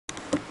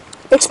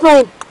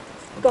Explain.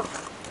 Go.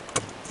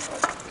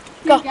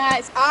 Go. Hey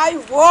guys,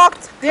 I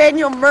walked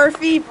Daniel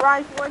Murphy.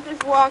 Brian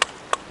Fuentes walked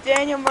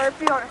Daniel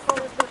Murphy on a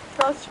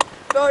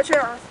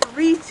filter on a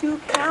 3-2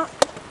 count.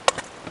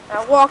 And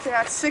I walked and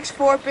got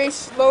 6-4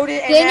 bases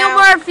loaded. And Daniel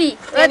now Murphy.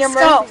 Daniel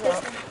Let's Murphy's go.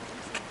 up.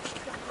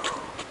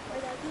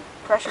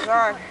 Pressure's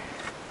on.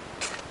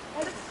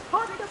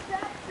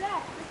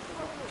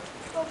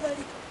 Go,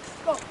 buddy.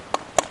 Go.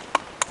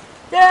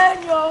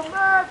 Daniel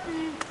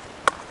Murphy.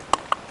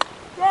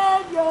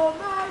 Daniel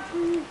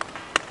Murphy.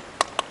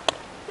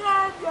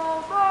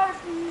 Daniel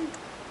Murphy.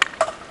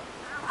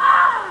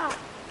 Ah!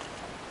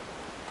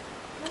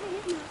 Let me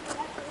hit you with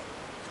that.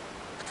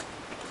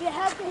 If it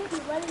has to hit you,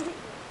 let it hit you.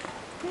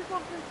 Here's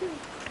one for two.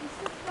 He's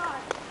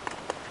 6'5".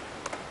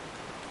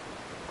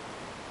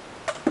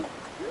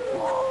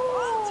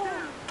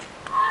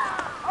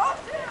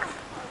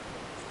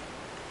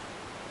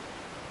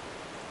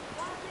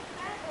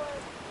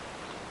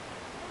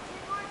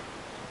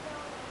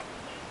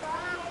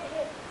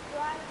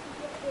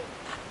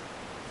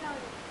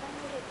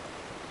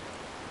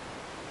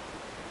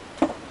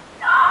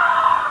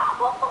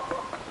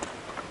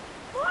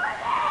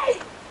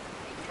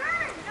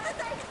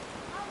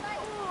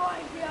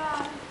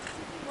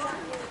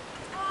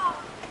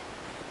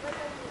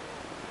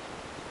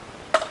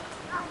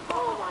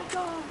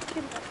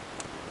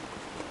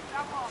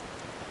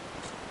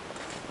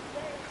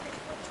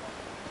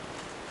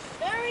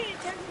 Very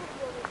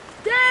intentional.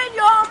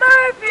 Daniel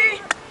Murphy!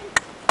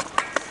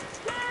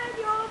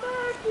 Daniel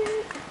Murphy!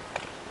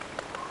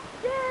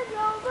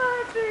 Daniel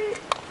Murphy!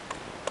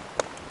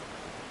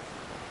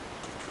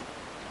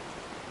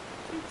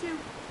 2-2.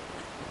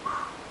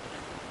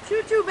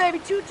 2-2, baby.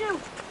 2-2.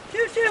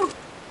 2-2.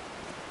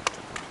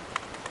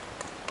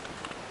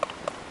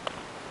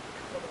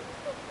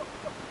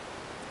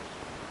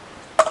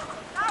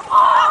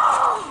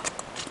 Oh!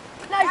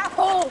 Nice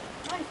pull.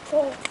 Nice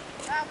pull.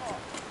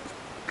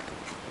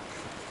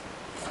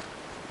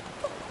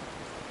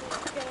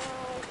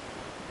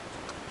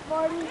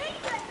 Marty.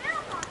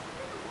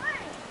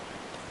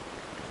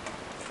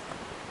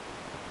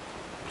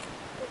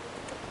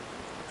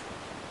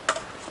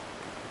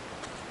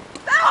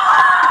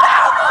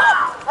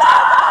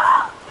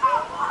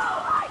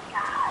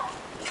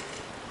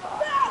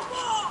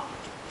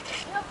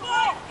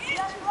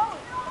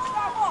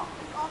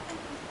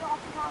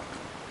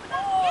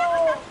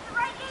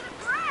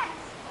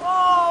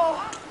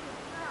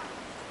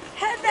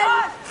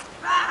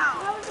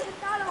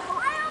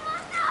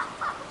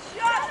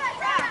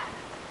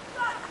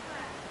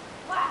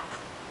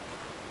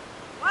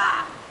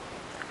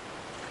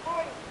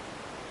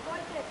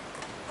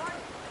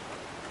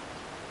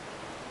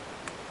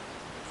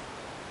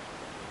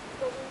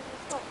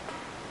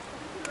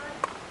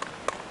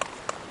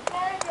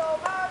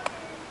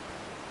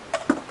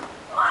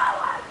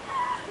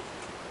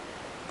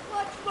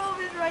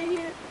 Right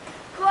here.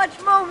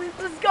 Clutch moment.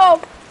 Let's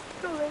go.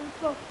 Go, let's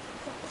go.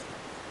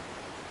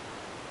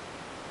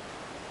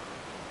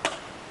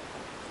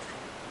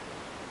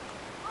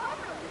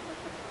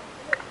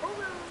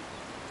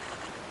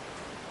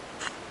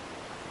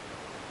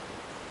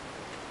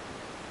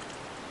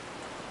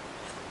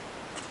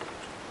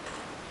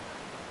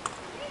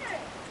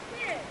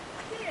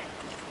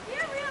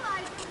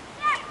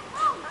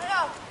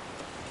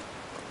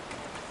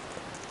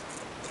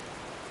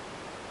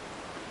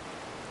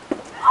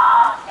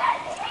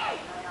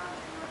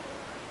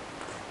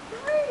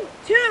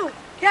 Two.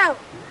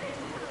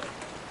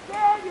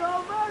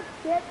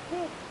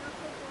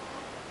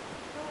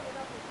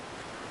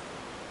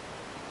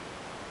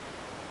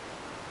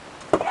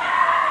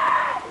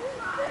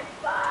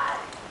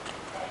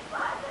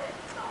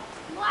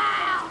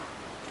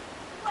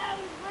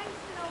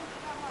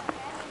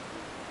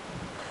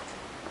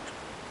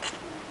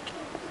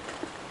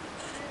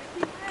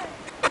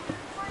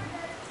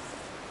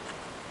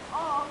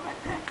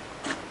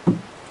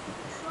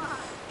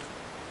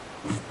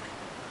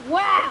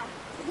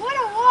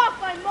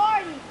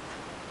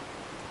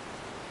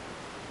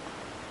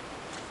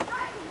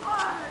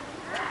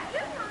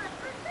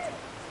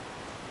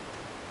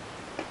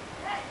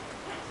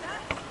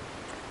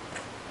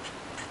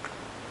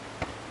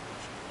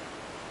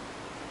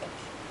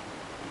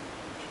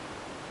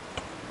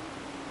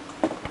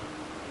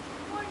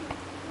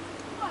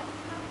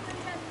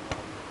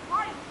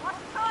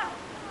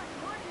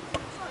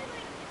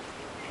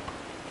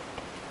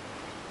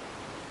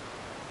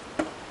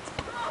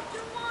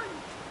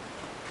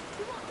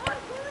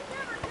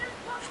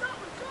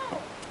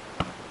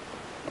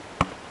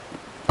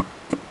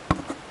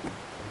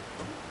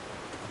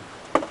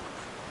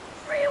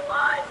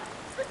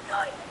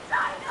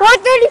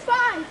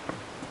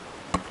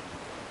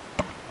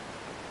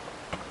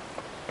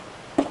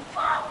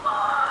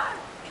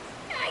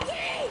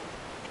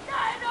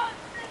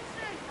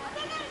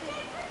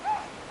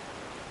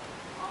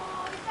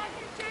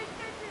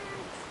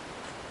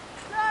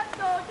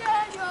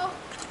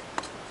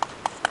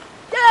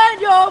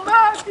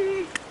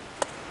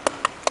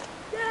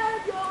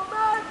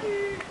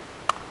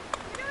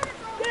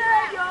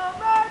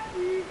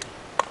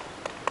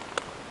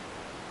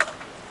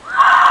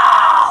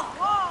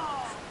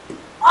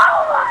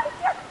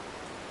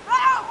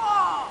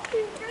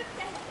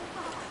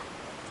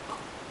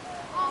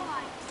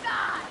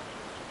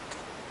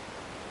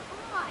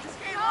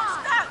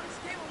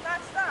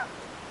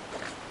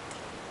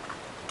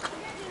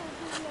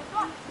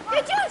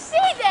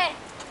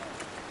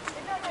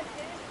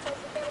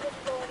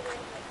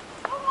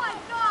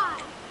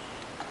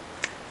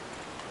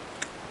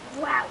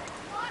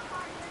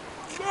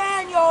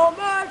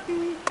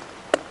 Murphy.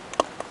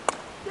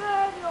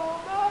 Daniel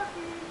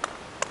Murphy.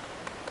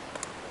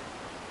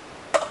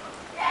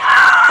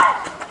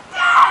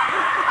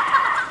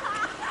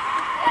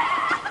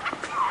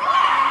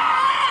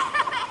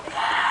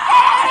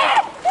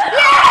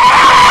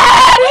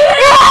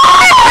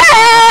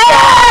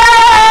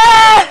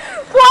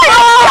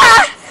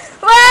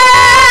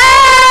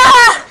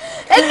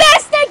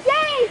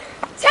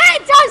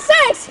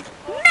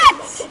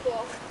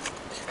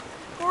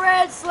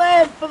 Grand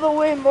slam for the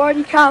win,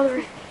 Marty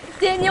Colleran.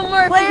 Daniel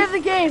Murphy. Player of the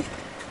game,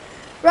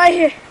 right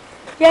here,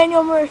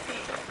 Daniel Murphy.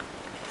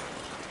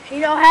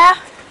 You know how?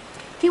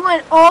 He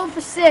went 0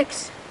 for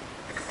 6,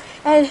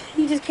 and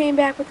he just came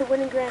back with the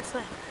winning grand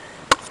slam.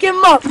 Let's get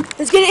him up.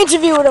 Let's get an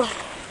interview with him.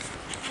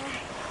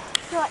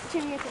 All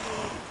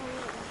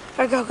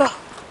right, go.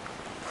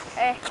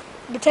 Hey.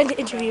 Pretend to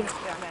interview him.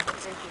 Yeah, man.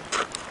 Thank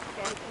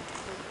you.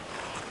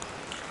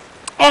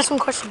 Ask him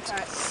questions.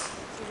 Alright.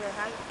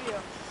 How do you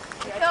feel?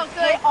 Felt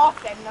good. Get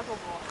off that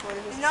knuckleball. What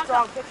are his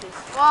strong pitches?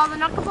 Well, the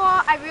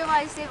knuckleball, I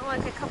realized it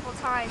like a couple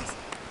times.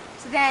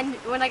 So then,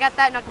 when I got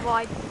that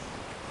knuckleball, I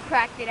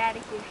cracked it out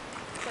of here.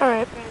 All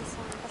right.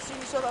 As soon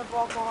as you saw that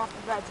ball going off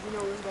the bat, did you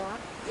know it was going?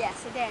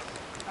 Yes, I did.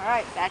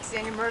 Alright, that's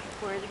Daniel Murphy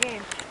for the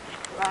game.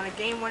 We're on a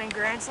game-winning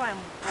grand slam,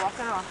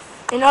 walking off.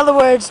 In other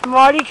words,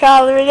 Marty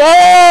Colleran.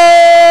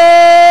 Hey!